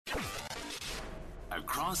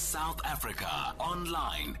across South Africa,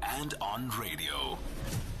 online and on radio.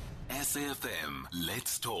 SAFM,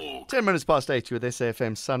 let's talk. 10 minutes past 8 with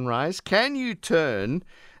SAFM Sunrise. Can you turn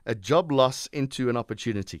a job loss into an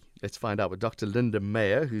opportunity? Let's find out with Dr. Linda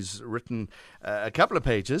Meyer, who's written a couple of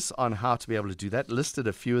pages on how to be able to do that, listed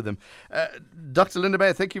a few of them. Dr. Linda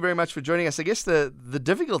Meyer, thank you very much for joining us. I guess the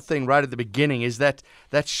difficult thing right at the beginning is that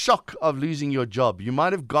shock of losing your job. You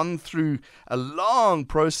might have gone through a long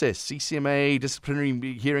process, CCMA,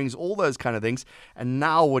 disciplinary hearings, all those kind of things, and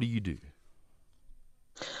now what do you do?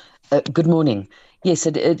 Good morning. Yes,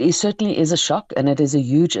 it certainly is a shock, and it is a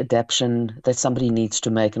huge adaptation that somebody needs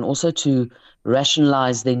to make, and also to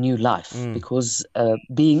rationalize their new life, because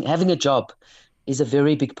having a job is a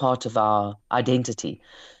very big part of our identity.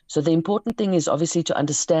 So the important thing is obviously to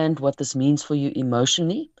understand what this means for you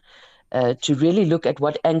emotionally, to really look at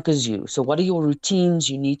what anchors you. So what are your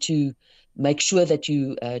routines? You need to make sure that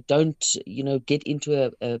you don't, get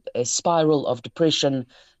into a spiral of depression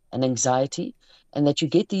and anxiety, and that you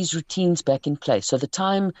get these routines back in place. So the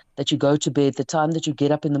time that you go to bed, the time that you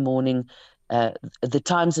get up in the morning, the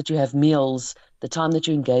times that you have meals, the time that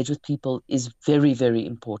you engage with people is very, very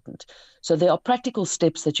important. So there are practical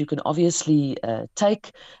steps that you can obviously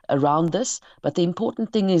take around this, but the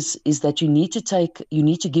important thing is that you need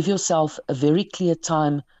to give yourself a very clear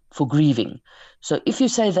time for grieving. So if you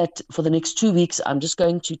say that for the next 2 weeks, I'm just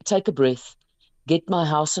going to take a breath, get my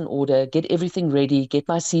house in order, get everything ready, get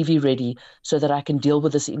my CV ready so that I can deal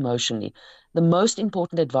with this emotionally. The most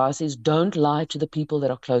important advice is don't lie to the people that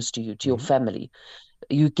are close to you, to your family.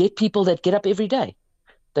 You get people that get up every day.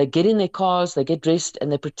 They get in their cars, they get dressed,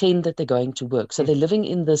 and they pretend that they're going to work. So they're living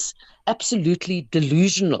in this absolutely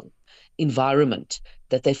delusional environment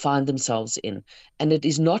that they find themselves in. And it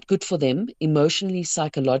is not good for them emotionally,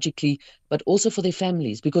 psychologically, but also for their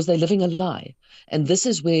families, because they're living a lie. And this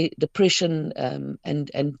is where depression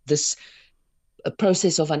and this a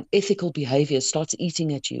process of unethical behavior starts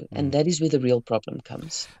eating at you. And that is where the real problem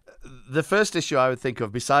comes. The first issue I would think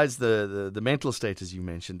of, besides the mental state, as you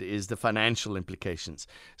mentioned, is the financial implications.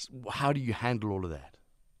 How do you handle all of that?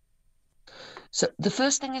 So the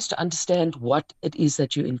first thing is to understand what it is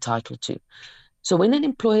that you're entitled to. So when an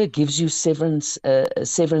employer gives you severance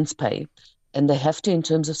pay, and they have to in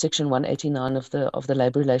terms of Section 189 of the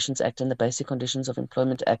Labour Relations Act and the Basic Conditions of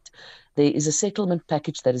Employment Act, there is a settlement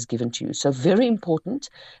package that is given to you. So very important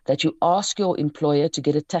that you ask your employer to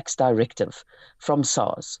get a tax directive from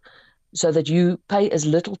SARS, so that you pay as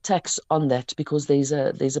little tax on that, because there's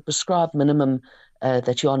a prescribed minimum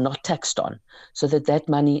that you are not taxed on, so that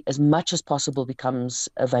money as much as possible becomes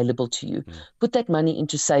available to you. Put that money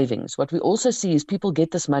into savings. What we also see is people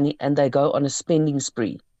get this money and they go on a spending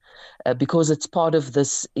spree because it's part of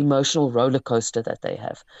this emotional roller coaster that they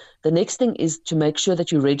have. The next thing is to make sure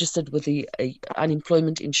that you're registered with the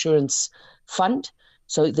unemployment insurance fund.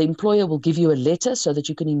 So the employer will give you a letter so that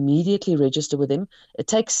you can immediately register with them. It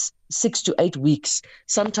takes 6 to 8 weeks,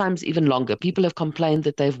 sometimes even longer. People have complained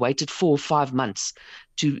that they've waited 4 or 5 months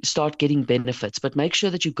to start getting benefits. But make sure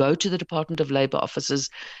that you go to the Department of Labour offices,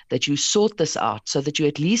 that you sort this out so that you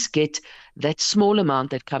at least get that small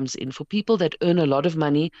amount that comes in. For people that earn a lot of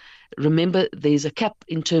money, remember there's a cap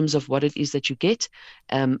in terms of what it is that you get,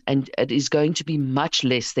 and it is going to be much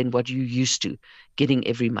less than what you used to getting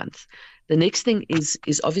every month. The next thing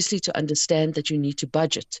is obviously to understand that you need to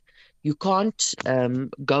budget. You can't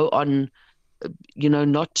go on,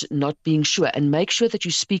 not being sure, and make sure that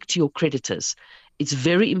you speak to your creditors. It's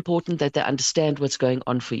very important that they understand what's going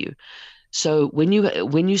on for you. So when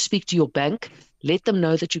you speak to your bank, let them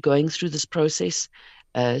know that you're going through this process.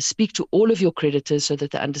 Speak to all of your creditors so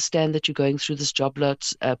that they understand that you're going through this job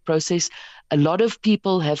loss process. A lot of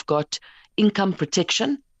people have got income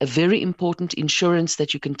protection, a very important insurance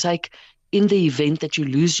that you can take in the event that you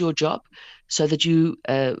lose your job, so that you,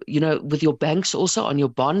 with your banks also on your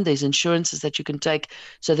bond, there's insurances that you can take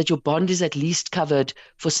so that your bond is at least covered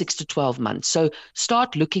for 6 to 12 months. So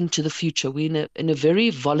start looking to the future. We're in a very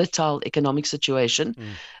volatile economic situation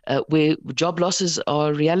where job losses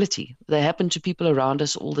are a reality. They happen to people around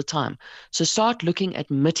us all the time. So start looking at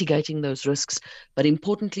mitigating those risks. But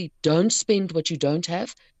importantly, don't spend what you don't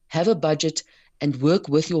have. Have a budget and work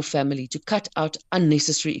with your family to cut out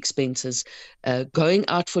unnecessary expenses, going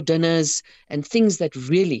out for dinners and things that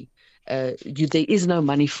really there is no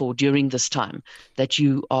money for during this time, that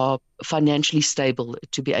you are financially stable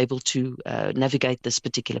to be able to navigate this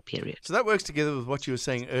particular period. So that works together with what you were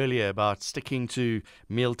saying earlier about sticking to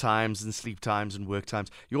meal times and sleep times and work times.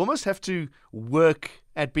 You almost have to work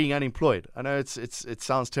at being unemployed. I know it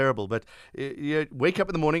sounds terrible, but you wake up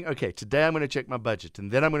in the morning, okay, today I'm going to check my budget,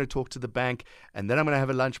 and then I'm going to talk to the bank, and then I'm going to have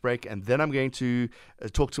a lunch break, and then I'm going to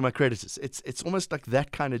talk to my creditors. It's almost like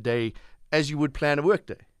that kind of day as you would plan a work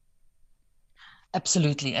day.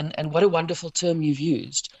 Absolutely. And what a wonderful term you've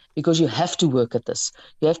used, because you have to work at this.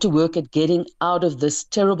 You have to work at getting out of this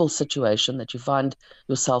terrible situation that you find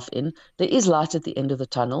yourself in. There is light at the end of the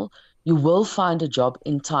tunnel. You will find a job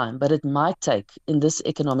in time, but it might take, in this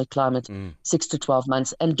economic climate, 6 to 12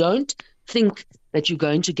 months. And don't think that you're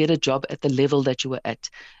going to get a job at the level that you were at.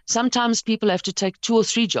 Sometimes people have to take 2 or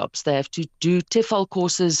 3 jobs. They have to do TEFL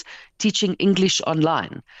courses, teaching English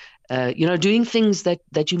online. Doing things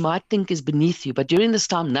that you might think is beneath you, but during this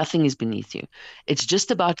time, nothing is beneath you. It's just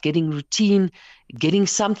about getting routine, getting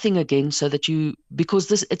something again, so that because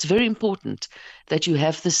it's very important that you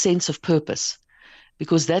have the sense of purpose,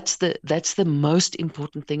 because that's the most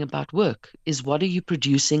important thing about work, is what are you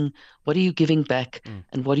producing, what are you giving back,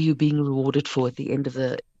 and what are you being rewarded for at the end of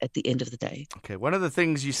the day. Okay, one of the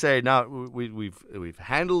things you say now, we've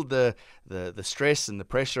handled the stress and the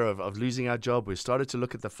pressure of losing our job. We've started to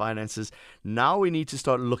look at the finances. Now we need to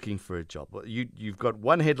start looking for a job. You've got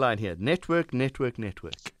one headline here: network, network,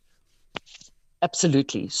 network.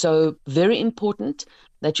 Absolutely. So very important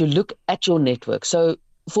that you look at your network. So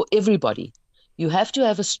for everybody, you have to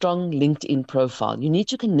have a strong LinkedIn profile. You need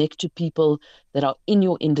to connect to people that are in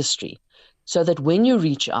your industry, so that when you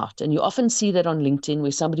reach out, and you often see that on LinkedIn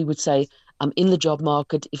where somebody would say, I'm in the job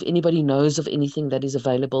market, if anybody knows of anything that is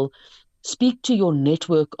available, speak to your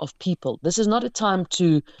network of people. This is not a time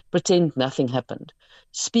to pretend nothing happened.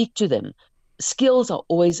 Speak to them. Skills are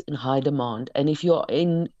always in high demand. And if you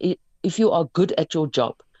are good at your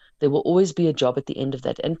job, there will always be a job at the end of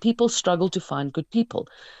that. And people struggle to find good people.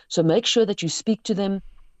 So make sure that you speak to them.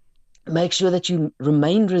 Make sure that you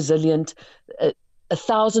remain resilient.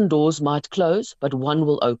 1,000 doors might close, but one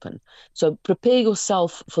will open. So prepare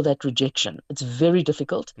yourself for that rejection. It's very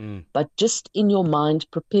difficult, but just in your mind,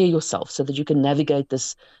 prepare yourself so that you can navigate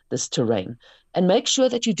this terrain. And make sure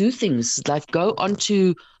that you do things like go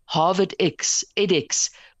onto Harvard X,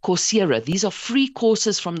 edX, Coursera. These are free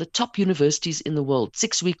courses from the top universities in the world,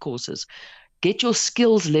 6-week courses. Get your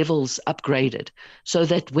skills levels upgraded so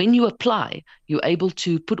that when you apply, you're able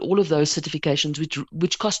to put all of those certifications,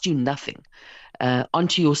 which cost you nothing,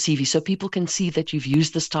 onto your CV, so people can see that you've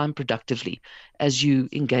used this time productively as you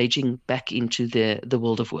engaging back into the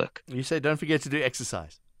world of work. You say don't forget to do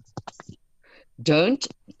exercise. Don't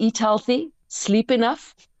eat healthy, sleep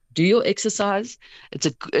enough, do your exercise.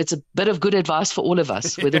 It's a bit of good advice for all of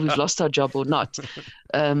us, whether we've lost our job or not.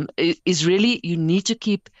 Is really, you need to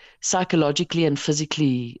keep psychologically and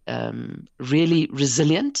physically really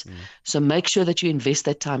resilient. So make sure that you invest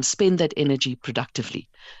that time, spend that energy productively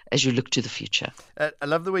as you look to the future. I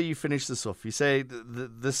love the way you finish this off. You say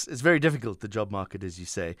this is very difficult, the job market, as you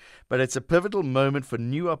say, but it's a pivotal moment for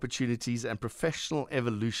new opportunities and professional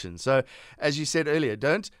evolution. So, as you said earlier,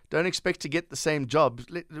 don't expect to get the same job.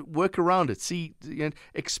 Work around it. See,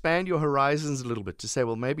 expand your horizons a little bit to say,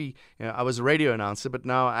 well, maybe I was a radio announcer, but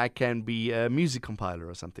now I can be a music compiler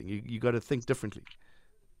or something. You got to think differently.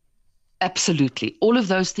 Absolutely. All of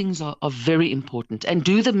those things are very important. And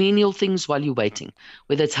do the menial things while you're waiting,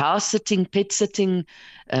 whether it's house sitting, pet sitting,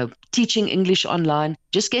 teaching English online.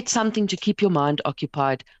 Just get something to keep your mind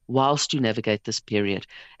occupied whilst you navigate this period.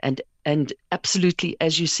 And absolutely,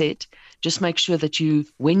 as you said, just make sure that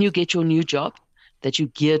when you get your new job, that you're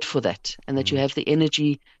geared for that and that you have the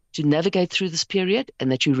energy to navigate through this period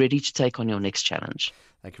and that you're ready to take on your next challenge.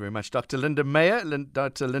 Thank you very much, Dr. Linda Meyer.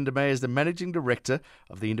 Dr. Linda Meyer is the Managing Director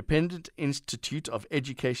of the Independent Institute of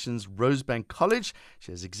Education's Rosebank College.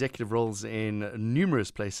 She has executive roles in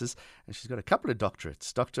numerous places, and she's got a couple of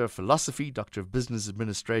doctorates: Doctor of Philosophy, Doctor of Business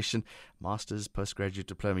Administration, Master's, Postgraduate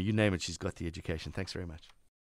Diploma, you name it, she's got the education. Thanks very much.